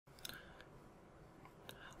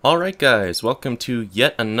Alright guys, welcome to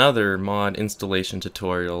yet another mod installation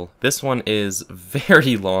tutorial. This one is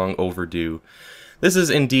very long overdue. This is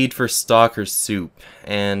indeed for StalkerSoup,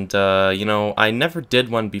 and I never did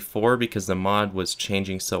one before because the mod was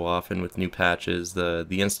changing so often with new patches. The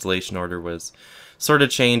installation order was sort of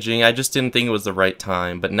changing. I just didn't think it was the right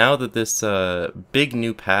time, but now that this big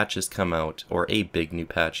new patch has come out, or a big new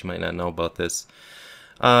patch, you might not know about this,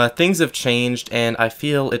 things have changed, and I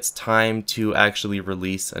feel it's time to actually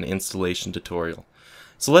release an installation tutorial.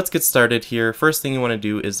 So let's get started here. First thing you want to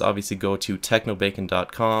do is obviously go to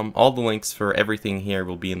technobacon.com. All the links for everything here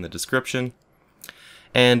will be in the description.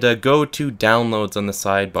 And go to downloads on the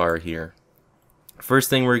sidebar here.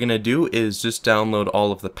 First thing we're going to do is just download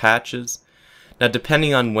all of the patches. Now,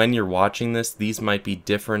 depending on when you're watching this, these might be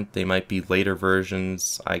different. They might be later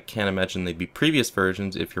versions. I can't imagine they'd be previous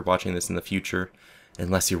versions if you're watching this in the future,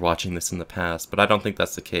 unless you're watching this in the past, but I don't think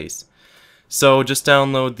that's the case. So just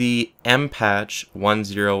download the MPatch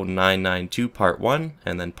 10992 Part 1,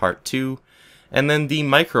 and then Part 2, and then the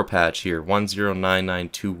MicroPatch here,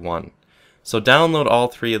 109921. So download all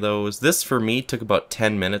three of those. This for me took about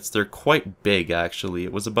 10 minutes. They're quite big actually.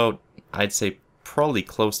 It was about, I'd say, probably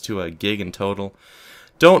close to a gig in total.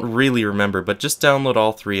 Don't really remember, but just download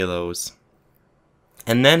all three of those.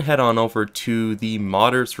 And then head on over to the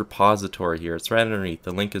modders repository here. It's right underneath.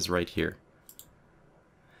 The link is right here.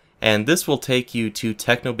 And this will take you to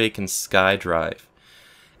Technobacon's SkyDrive.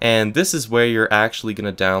 And this is where you're actually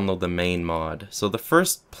going to download the main mod. So the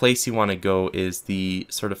first place you want to go is the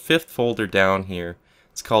sort of fifth folder down here.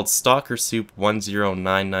 It's called StalkerSoup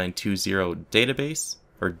 109920 database,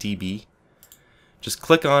 or DB. Just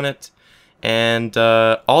click on it. And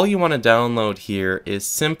all you want to download here is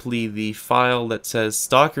simply the file that says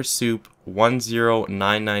StalkerSoup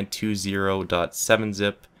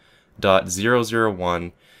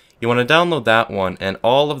 109920.7zip.001. You want to download that one and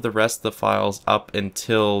all of the rest of the files up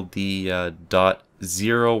until the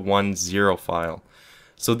 .010 file.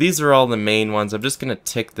 So these are all the main ones. I'm just going to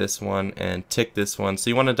tick this one and tick this one. So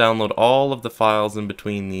you want to download all of the files in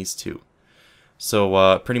between these two.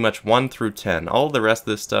 So pretty much 1 through 10. All the rest of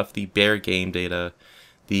this stuff, the bare game data,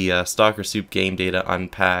 the StalkerSoup game data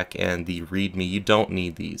unpack, and the readme, you don't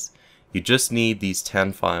need these. You just need these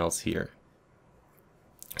 10 files here.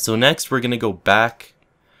 So next we're going to go back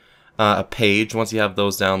a page once you have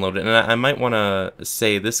those downloaded. And I might want to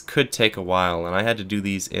say this could take a while, and I had to do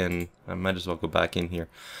these in, I might as well go back in here.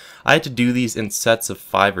 I had to do these in sets of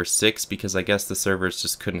 5 or 6 because I guess the servers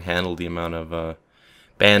just couldn't handle the amount of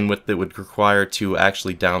bandwidth that would require to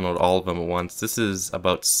actually download all of them at once. This is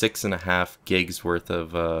about 6.5 gigs worth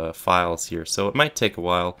of files here, so it might take a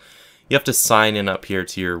while. You have to sign in up here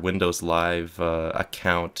to your Windows Live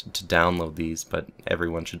account to download these, but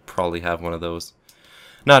everyone should probably have one of those.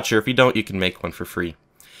 Not sure. If you don't, you can make one for free.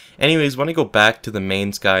 Anyways, want to go back to the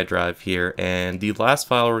main SkyDrive here, and the last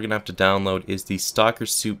file we're going to have to download is the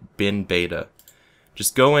StalkerSoup bin beta.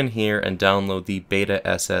 Just go in here and download the beta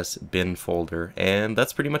SS bin folder, and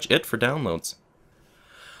that's pretty much it for downloads.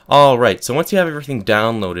 Alright, so once you have everything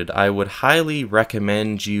downloaded, I would highly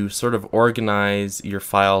recommend you sort of organize your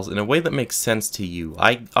files in a way that makes sense to you.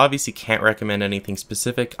 I obviously can't recommend anything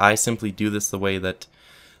specific. I simply do this the way that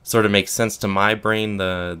sort of makes sense to my brain,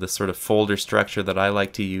 the sort of folder structure that I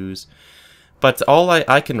like to use. But all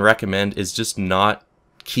I can recommend is just not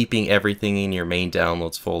keeping everything in your main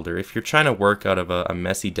downloads folder. If you're trying to work out of a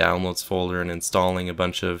messy downloads folder and installing a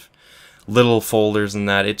bunch of little folders and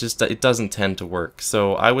that, it doesn't tend to work.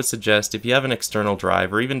 So I would suggest if you have an external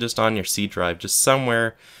drive, or even just on your C drive, just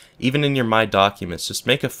somewhere, even in your My Documents, just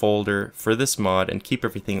make a folder for this mod and keep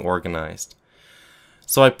everything organized.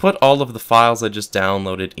 So I put all of the files I just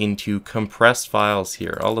downloaded into compressed files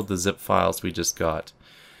here, all of the zip files we just got.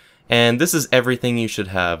 And this is everything you should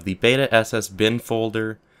have. The beta SS bin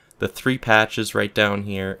folder, the 3 patches right down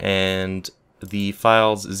here, and the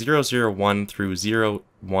files 001 through 010,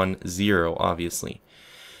 obviously.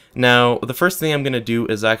 Now, the first thing I'm going to do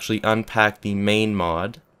is actually unpack the main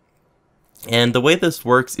mod. And the way this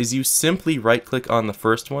works is you simply right-click on the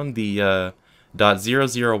first one, the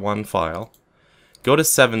 .001 file. Go to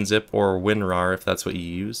 7-zip or WinRAR if that's what you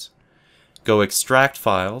use. Go extract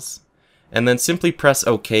files. And then simply press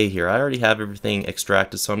OK here. I already have everything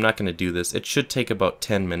extracted, so I'm not going to do this. It should take about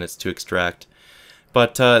 10 minutes to extract.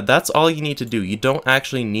 But that's all you need to do. You don't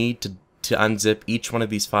actually need to unzip each one of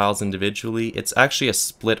these files individually. It's actually a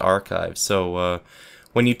split archive. So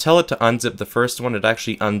when you tell it to unzip the first one, it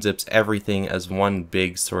actually unzips everything as one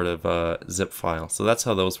big sort of zip file. So that's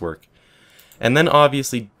how those work. And then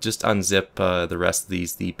obviously just unzip the rest of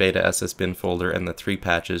these, the beta SS bin folder and the 3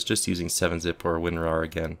 patches, just using 7-zip or WinRAR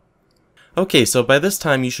again. Okay, so by this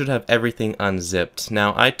time you should have everything unzipped.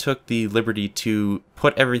 Now I took the liberty to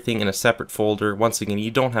put everything in a separate folder. Once again, you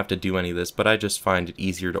don't have to do any of this, but I just find it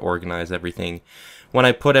easier to organize everything when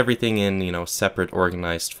I put everything in, separate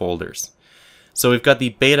organized folders. So we've got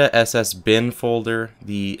the beta ss bin folder,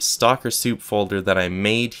 the StalkerSoup folder that I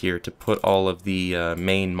made here to put all of the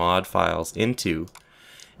main mod files into,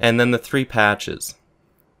 and then the 3 patches.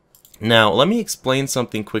 Now, let me explain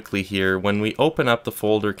something quickly here. When we open up the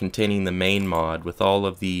folder containing the main mod with all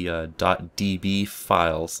of the .db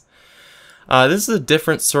files, this is a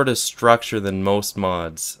different sort of structure than most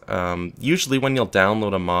mods. Usually when you'll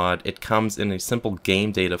download a mod, it comes in a simple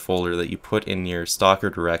game data folder that you put in your Stalker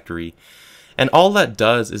directory. And all that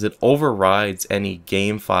does is it overrides any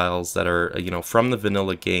game files that are, from the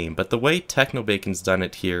vanilla game. But the way TechnoBacon's done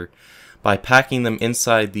it here, by packing them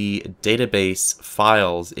inside the database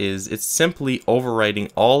files, is it's simply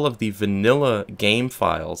overwriting all of the vanilla game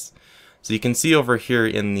files. So you can see over here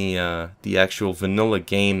in the actual vanilla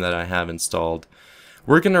game that I have installed,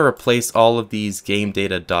 we're going to replace all of these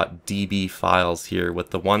gamedata.db files here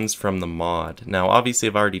with the ones from the mod. Now obviously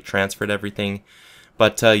I've already transferred everything,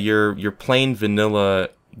 but your plain vanilla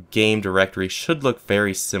game directory should look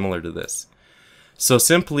very similar to this. So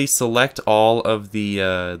simply select all of the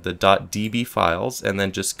 .db files and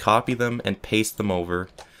then just copy them and paste them over.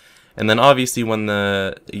 And then obviously when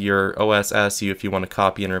your OS asks you if you want to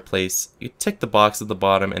copy and replace, you tick the box at the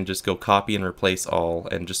bottom and just go copy and replace all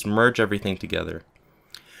and just merge everything together.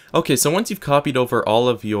 Okay, so once you've copied over all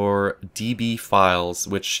of your DB files,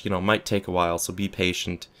 which might take a while, so be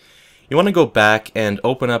patient, you want to go back and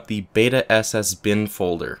open up the beta ss bin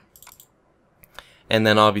folder. And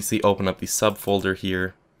then obviously open up the subfolder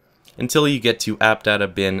here until you get to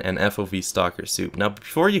appdata bin and FOV StalkerSoup. Now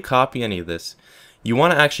before you copy any of this, you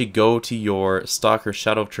want to actually go to your Stalker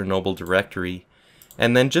Shadow of Chernobyl directory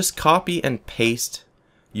and then just copy and paste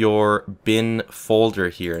your bin folder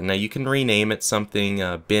here. Now you can rename it something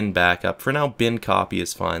bin backup. For now, bin copy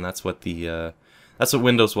is fine. That's what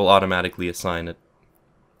Windows will automatically assign it.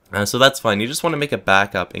 So that's fine. You just want to make a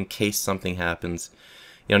backup in case something happens.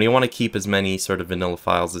 You want to keep as many sort of vanilla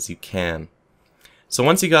files as you can. So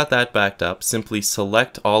once you got that backed up, simply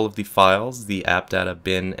select all of the files, the appdata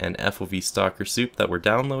bin and FOV StalkerSoup that were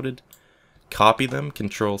downloaded, copy them,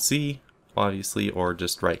 Control-C, obviously, or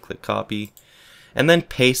just right-click copy, and then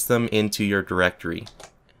paste them into your directory.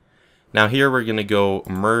 Now here we're going to go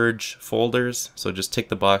merge folders, so just tick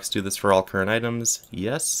the box, do this for all current items,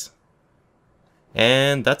 yes,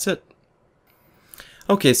 and that's it.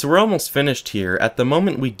 Okay, so we're almost finished here. At the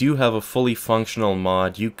moment we do have a fully functional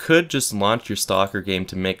mod. You could just launch your Stalker game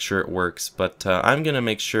to make sure it works, but I'm going to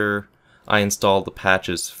make sure I install the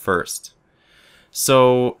patches first.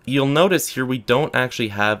 So you'll notice here we don't actually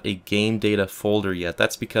have a game data folder yet.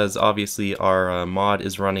 That's because obviously our mod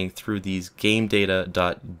is running through these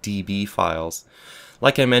gamedata.db files,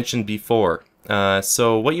 like I mentioned before.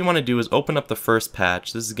 So what you want to do is open up the first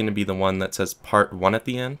patch. This is going to be the one that says part 1 at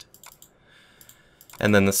the end.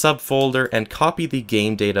 And then the subfolder, and copy the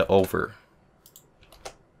game data over.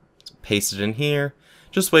 So paste it in here.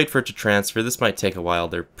 Just wait for it to transfer. This might take a while.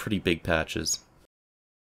 They're pretty big patches.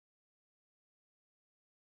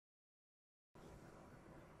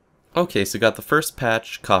 Okay, so got the first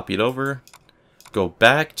patch copied over. Go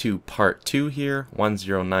back to part 2 here,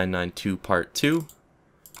 10992 part 2.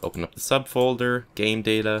 Open up the subfolder, game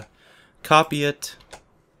data, copy it,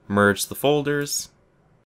 merge the folders.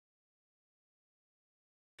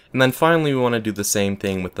 And then finally we want to do the same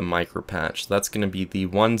thing with the micro patch. That's going to be the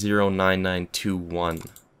 109921.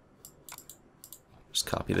 Just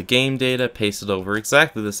copy the game data, paste it over,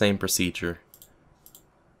 exactly the same procedure.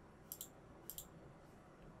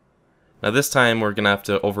 Now this time we're going to have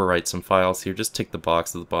to overwrite some files here. Just tick the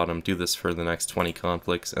box at the bottom, do this for the next 20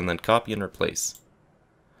 conflicts, and then copy and replace.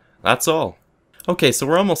 That's all. Okay, so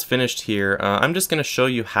we're almost finished here. I'm just going to show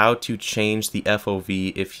you how to change the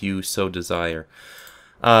FOV if you so desire.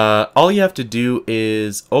 All you have to do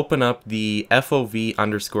is open up the FOV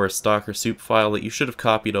underscore StalkerSoup file that you should have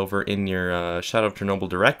copied over in your Shadow of Chernobyl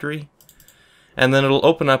directory. And then it'll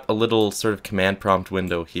open up a little sort of command prompt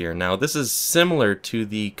window here. Now this is similar to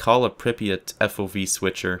the Call of Pripyat FOV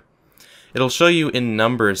switcher. It'll show you in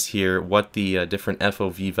numbers here what the different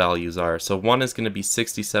FOV values are. So 1 is going to be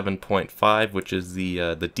 67.5, which is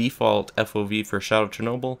the default FOV for Shadow of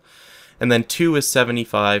Chernobyl. And then 2 is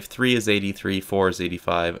 75, 3 is 83, 4 is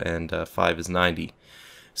 85, and 5 is 90.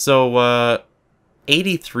 So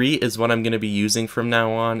 83 is what I'm going to be using from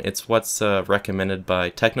now on. It's what's recommended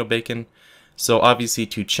by TechnoBacon. So obviously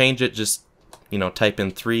to change it, just type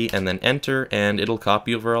in 3 and then enter, and it'll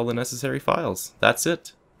copy over all the necessary files. That's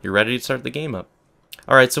it. you're ready to start the game up.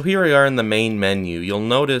 Alright, so here we are in the main menu. You'll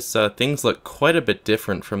notice things look quite a bit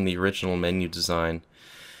different from the original menu design.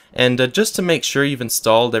 And just to make sure you've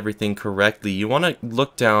installed everything correctly, you want to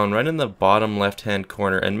look down right in the bottom left-hand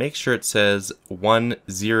corner and make sure it says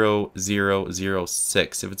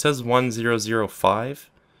 10006. If it says 1005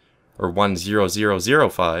 or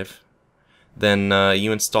 10005, then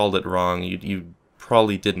you installed it wrong. You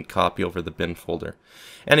probably didn't copy over the bin folder.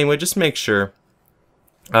 Anyway, just make sure.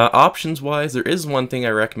 Options-wise, there is one thing I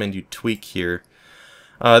recommend you tweak here.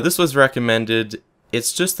 This was recommended.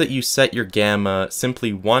 It's just that you set your gamma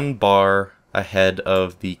simply 1 bar ahead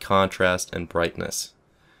of the contrast and brightness.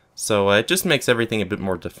 So it just makes everything a bit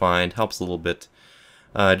more defined, helps a little bit.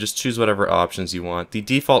 Just choose whatever options you want. The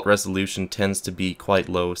default resolution tends to be quite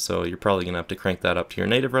low, so you're probably going to have to crank that up to your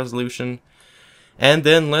native resolution. And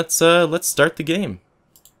then let's start the game.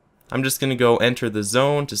 I'm just going to go enter the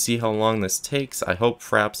zone to see how long this takes. I hope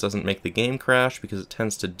Fraps doesn't make the game crash because it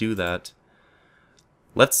tends to do that.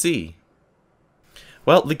 Let's see.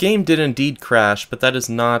 Well, the game did indeed crash, but that is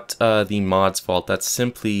not the mod's fault. That's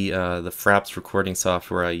simply the Fraps recording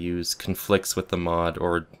software I use conflicts with the mod,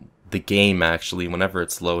 or the game actually. Whenever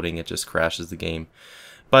it's loading, it just crashes the game.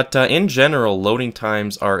 But in general, loading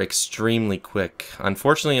times are extremely quick.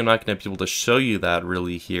 Unfortunately, I'm not going to be able to show you that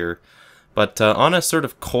really here. But on a sort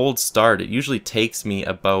of cold start, it usually takes me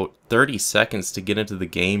about 30 seconds to get into the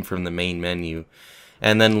game from the main menu.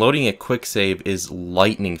 And then loading a quick save is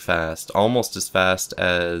lightning fast, almost as fast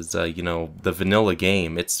as, you know, the vanilla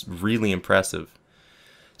game. It's really impressive.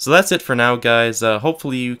 So that's it for now, guys.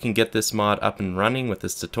 Hopefully you can get this mod up and running with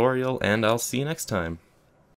this tutorial, and I'll see you next time.